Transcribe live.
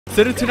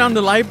Said to turn on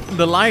the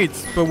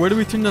lights, but where do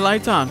we turn the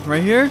lights on?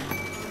 Right here?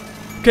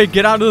 Okay,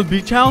 get out of the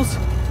beach house.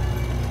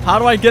 How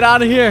do I get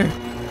out of here?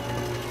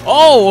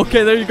 Oh,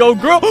 okay, there you go,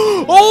 girl.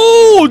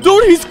 Oh,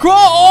 dude, he's crawling.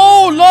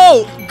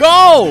 Oh, no,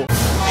 go.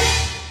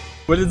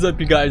 What is up,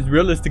 you guys?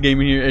 Realistic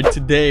Gaming here, and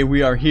today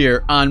we are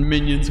here on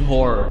Minions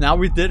Horror. Now,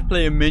 we did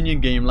play a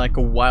Minion game like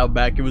a while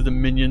back. It was a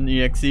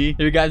Minion.exe. If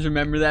you guys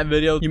remember that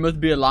video, you must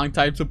be a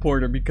long-time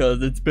supporter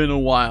because it's been a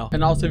while.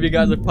 And also, if you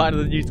guys are part of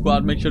the Yeet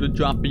Squad, make sure to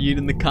drop a yeet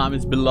in the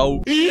comments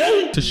below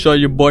to show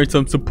your boy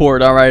some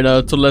support. All right,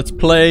 so let's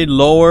play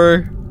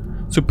lower,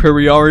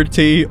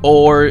 superiority,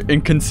 or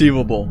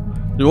inconceivable.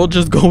 We'll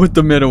just go with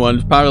the middle one.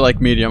 It's probably like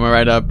medium. All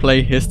right,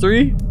 play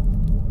history.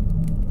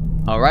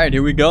 All right,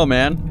 here we go,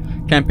 man.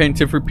 Campaign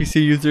tip for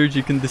PC users,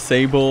 you can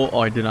disable. Oh,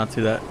 I did not see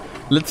that.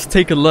 Let's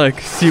take a look,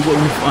 see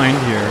what we find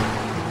here.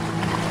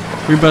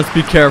 We must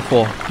be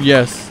careful.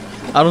 Yes,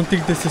 I don't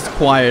think this is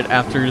quiet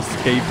after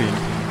escaping.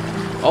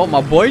 Oh,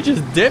 my boy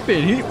just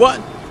dipping.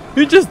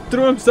 He just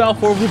threw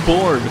himself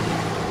overboard.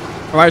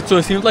 All right, so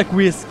it seems like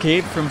we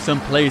escaped from some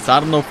place. I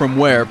don't know from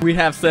where. We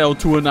have sailed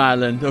to an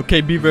island.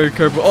 Okay, be very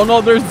careful. Oh no,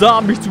 there's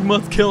zombies. We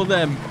must kill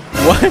them.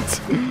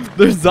 What?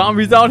 There's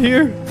zombies out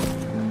here?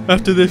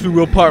 After this, we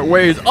will part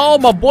ways. Oh,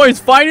 my boy's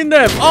fighting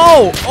them.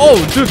 Oh,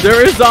 dude,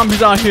 there is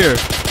zombies out here.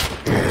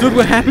 Dude,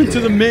 what happened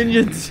to the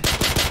minions?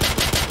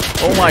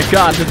 Oh my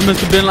god, this must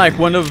have been like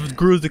one of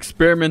Gru's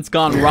experiments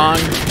gone wrong.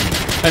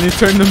 And he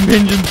turned the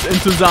minions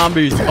into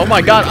zombies. Oh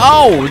my god.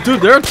 Oh, dude,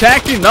 they're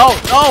attacking. No.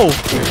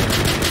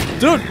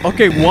 Dude,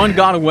 okay, one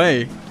got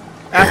away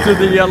after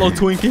the yellow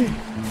Twinkie.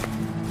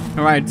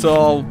 All right,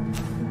 so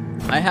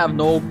I have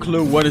no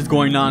clue what is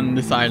going on in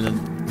this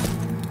island.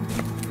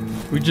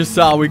 We just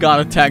saw we got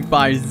attacked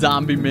by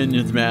zombie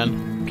minions,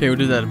 man. Okay, what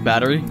is that, a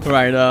battery? All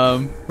right,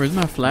 where's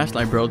my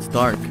flashlight, bro? It's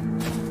dark.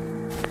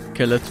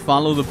 Okay, let's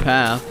follow the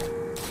path.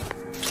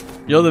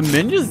 Yo, the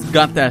minions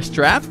got that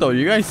strap, though.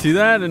 You guys see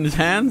that in his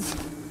hands?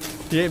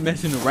 He ain't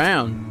messing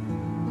around.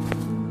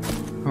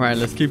 All right,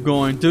 let's keep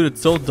going. Dude,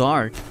 it's so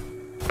dark.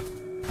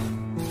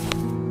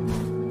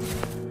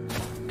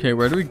 Okay,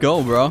 where do we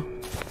go, bro?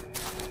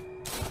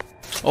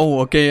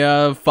 Oh,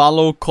 okay,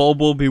 follow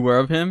Kobold, beware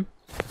of him.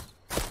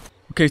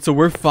 Okay, so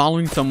we're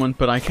following someone,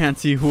 but I can't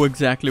see who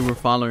exactly we're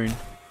following.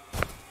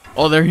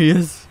 Oh, there he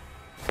is.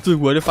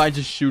 Dude, what if I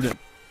just shoot him?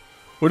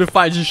 What if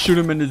I just shoot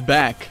him in his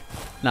back?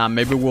 Nah,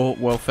 maybe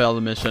we'll fail the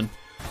mission.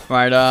 All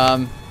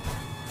right,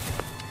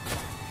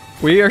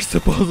 we are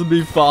supposed to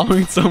be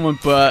following someone,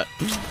 but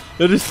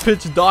it is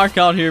pitch dark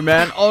out here,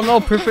 man. Oh no,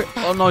 perfect.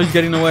 Oh no, he's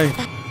getting away.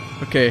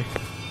 Okay,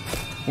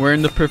 we're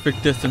in the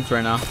perfect distance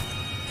right now.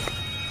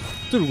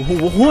 Dude,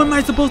 who am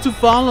I supposed to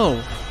follow?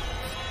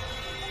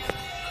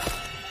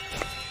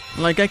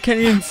 Like, I can't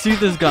even see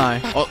this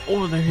guy.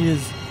 Oh, there he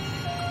is.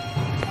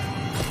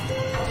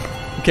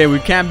 Okay, we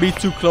can't be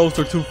too close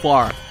or too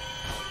far,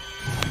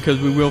 because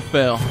we will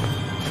fail.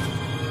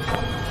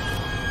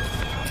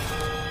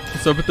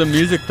 What's up with the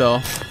music,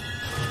 though?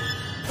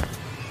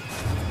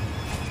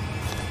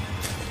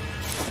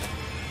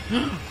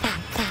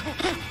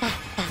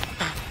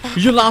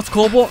 You lost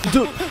Kobold?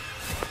 Dude,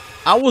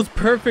 I was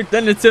perfect,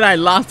 then it said I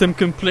lost him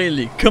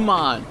completely. Come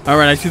on.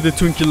 Alright, I see the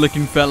Twinkie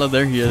looking fella.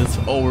 There he is.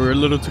 Oh, we're a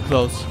little too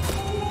close.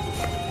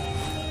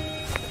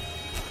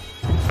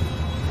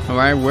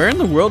 Alright, where in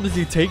the world is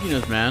he taking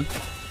us, man?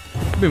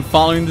 I've been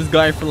following this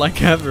guy for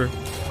like ever.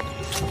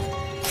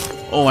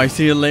 Oh, I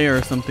see a layer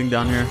or something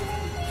down here.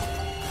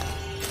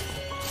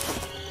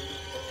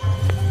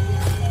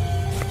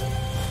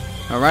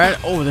 Alright,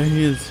 oh, there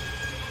he is.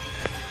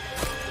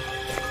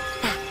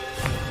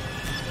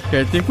 Okay,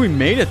 I think we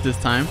made it this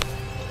time.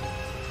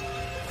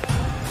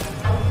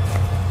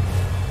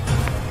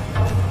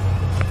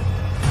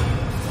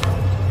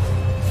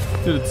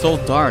 Dude, it's so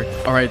dark.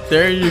 Alright,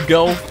 there you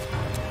go.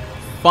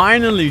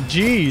 Finally,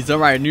 jeez.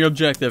 Alright, new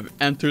objective.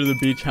 Enter the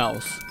beach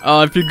house.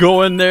 If you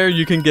go in there,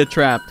 you can get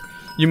trapped.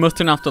 You must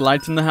turn off the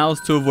lights in the house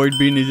to avoid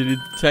being easily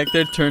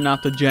detected. Turn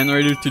off the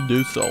generator to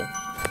do so.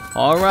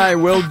 Alright,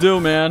 will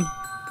do, man.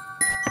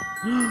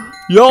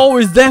 Yo,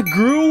 is that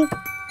Gru?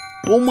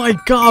 Oh my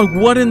god,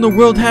 what in the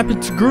world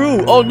happened to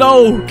Gru? Oh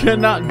no,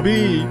 cannot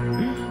be.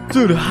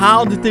 Dude,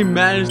 how did they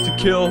manage to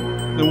kill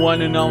the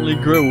one and only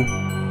Gru?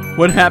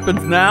 What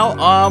happens now?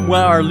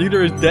 Well, our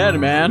leader is dead,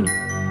 man.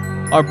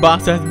 Our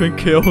boss has been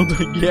killed.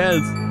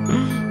 Yes.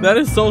 That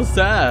is so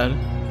sad.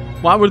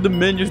 Why would the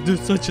minions do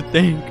such a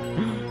thing?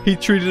 He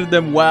treated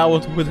them well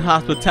with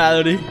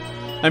hospitality.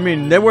 I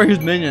mean, they were his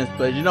minions,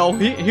 but you know,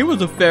 he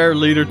was a fair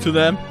leader to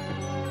them.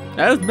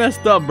 That is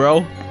messed up,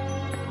 bro.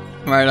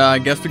 Alright, I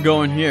guess we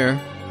go in here.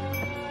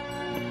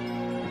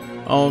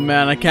 Oh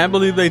man, I can't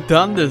believe they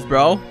done this,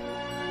 bro.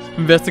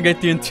 Investigate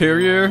the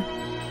interior.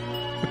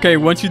 Okay,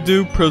 once you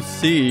do,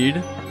 proceed.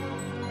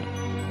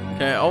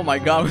 Okay, oh my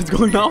god, what's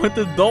going on with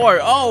this door?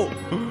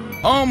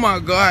 Oh my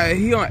god,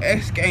 he on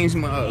X Games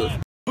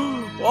mode.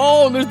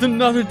 Oh, there's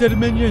another dead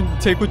minion.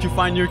 Take what you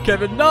find near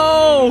Kevin.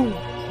 No!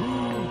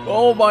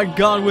 Oh my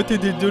god, what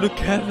did they do to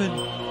Kevin?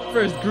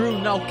 First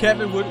Gru, now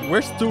Kevin.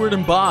 Where's Stuart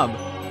and Bob?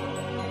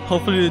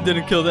 Hopefully they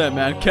didn't kill that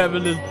man.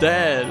 Kevin is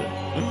dead.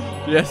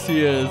 Yes,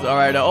 he is.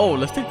 Alright, oh,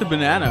 let's take the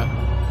banana.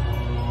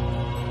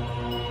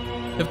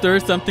 If there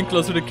is something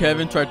closer to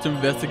Kevin, try to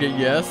investigate,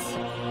 yes.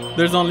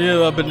 There's only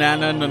a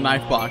banana and a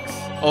knife box.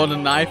 Oh, the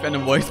knife and the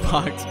voice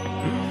box.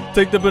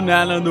 Take the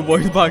banana and the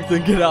voice box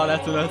and get out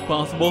as soon as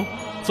possible.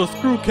 So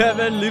screw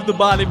Kevin, leave the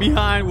body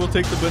behind. We'll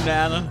take the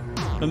banana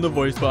and the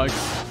voice box.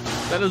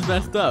 That is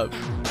messed up.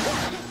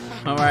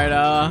 Alright,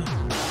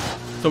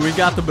 so we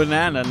got the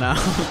banana now.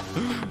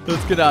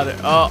 Let's get out of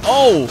it.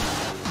 Oh!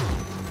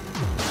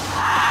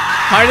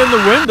 Hide in the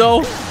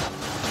window.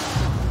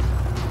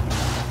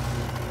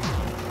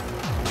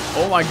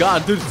 Oh my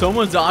god, dude,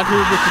 someone's out here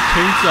with the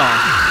chainsaw.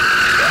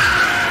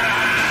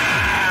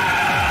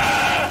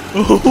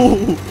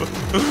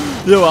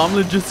 Oh, yo, I'm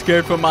legit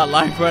scared for my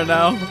life right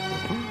now.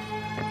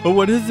 Oh,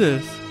 what is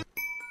this?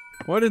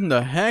 What in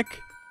the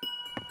heck?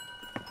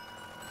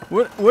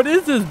 What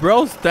is this,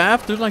 bro?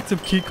 Staff? There's like some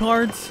key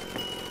cards.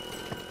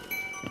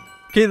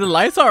 Okay, the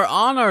lights are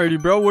on already,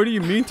 bro. What do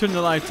you mean turn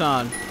the lights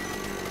on?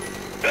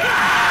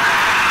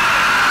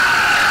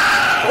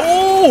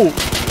 Oh!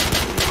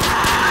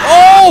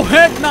 Oh,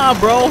 heck nah,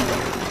 bro.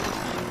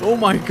 Oh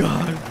my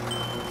god.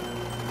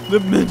 The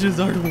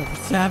minions are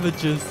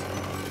savages.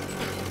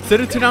 Said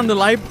to turn on the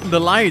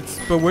lights,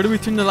 but where do we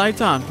turn the lights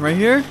on? Right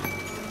here?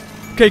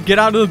 Okay, get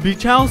out of the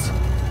beach house.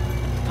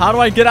 How do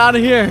I get out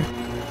of here?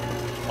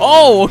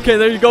 Oh, okay,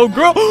 there you go,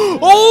 girl.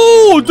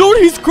 Oh, dude,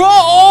 he's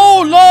crawling.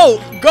 Oh, no,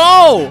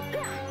 go.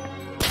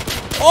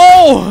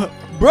 Oh,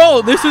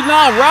 bro, this is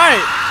not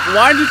right.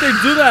 Why did they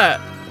do that?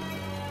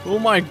 Oh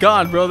my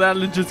god, bro, that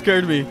legit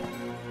scared me.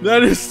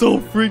 That is so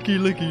freaky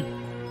looking.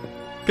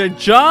 Okay,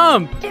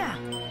 jump.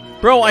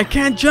 Bro, I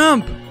can't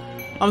jump.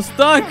 I'm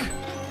stuck.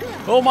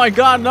 Oh my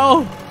god,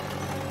 no.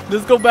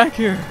 Let's go back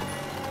here.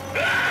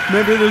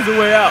 Maybe there's a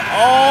way out.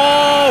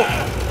 Oh,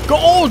 go.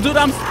 Oh, dude,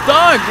 I'm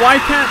stuck. Why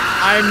can't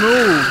I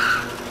move?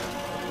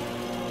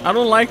 I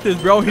don't like this,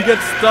 bro. He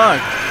gets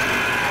stuck.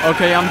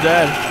 Okay, I'm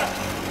dead.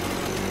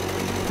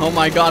 Oh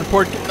my god,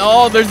 poor kid.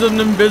 Oh, there's an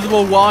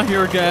invisible wall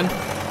here again.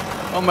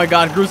 Oh my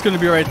god, Gru's gonna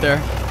be right there.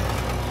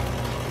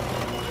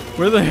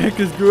 Where the heck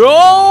is Gru?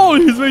 Oh,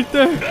 he's right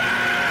there.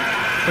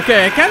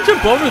 Okay, I can't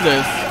jump over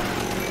this.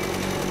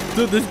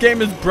 Dude, this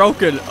game is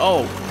broken.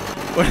 Oh,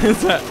 what is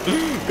that?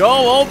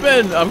 Go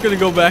open. I'm gonna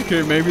go back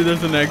here. Maybe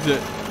there's an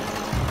exit.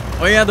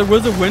 Oh yeah, there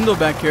was a window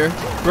back here.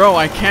 Bro,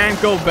 I can't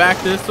go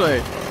back this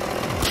way.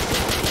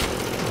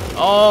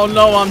 Oh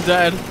no, I'm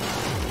dead.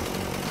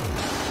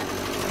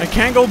 I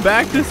can't go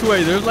back this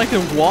way. There's like a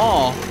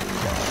wall.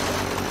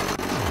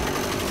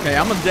 Okay,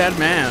 I'm a dead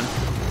man.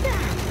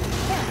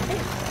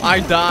 I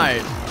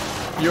died.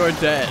 You're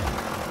dead.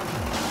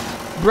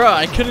 Bruh,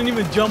 I couldn't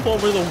even jump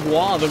over the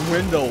wall, the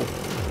window.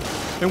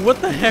 And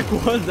what the heck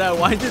was that?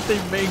 Why did they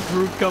make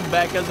Groot come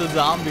back as a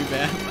zombie,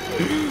 man?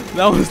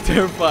 That was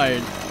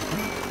terrifying.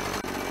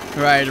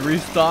 Alright,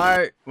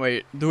 restart.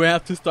 Wait, do we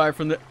have to start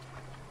from the...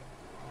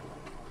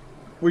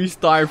 We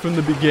start from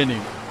the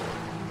beginning.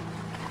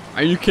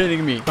 Are you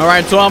kidding me?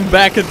 Alright, so I'm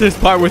back at this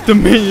part with the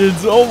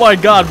minions. Oh my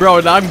god, bro.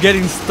 And I'm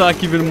getting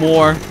stuck even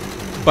more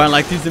by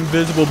like these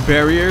invisible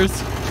barriers.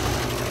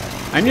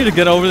 I need to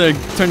get over there and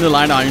turn the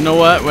light on. You know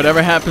what?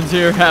 Whatever happens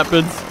here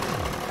happens.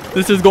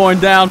 This is going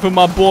down for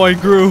my boy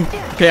Gru.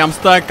 Okay, I'm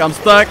stuck,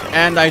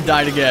 and I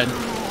died again.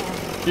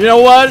 You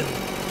know what?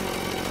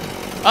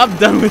 I'm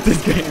done with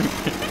this game.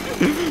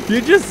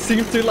 You just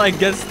seem to like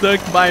get stuck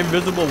by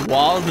invisible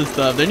walls and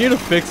stuff. They need to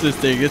fix this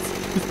thing.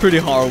 It's pretty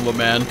horrible,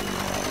 man.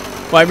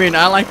 Well, I mean,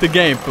 I like the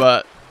game,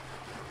 but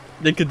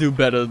they could do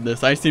better than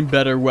this. I've seen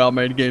better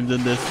well-made games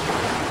than this.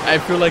 I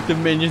feel like the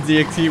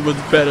Minions.exe was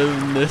better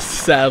than this,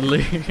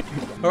 sadly.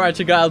 Alright,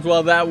 you guys,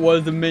 well, that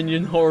was the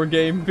Minion horror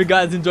game. If you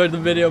guys enjoyed the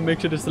video,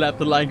 make sure to slap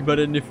the like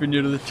button. If you're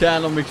new to the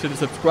channel, make sure to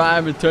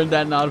subscribe and turn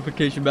that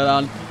notification bell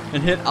on.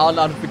 And hit all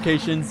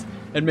notifications.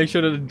 And make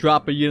sure to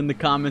drop a yeet in the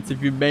comments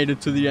if you made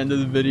it to the end of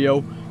the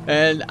video.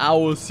 And I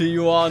will see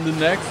you on the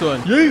next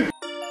one. Yeet!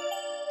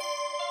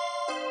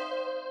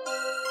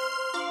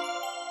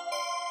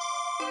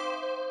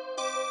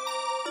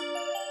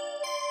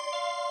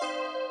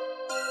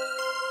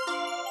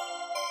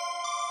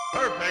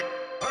 Perfect,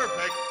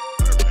 perfect.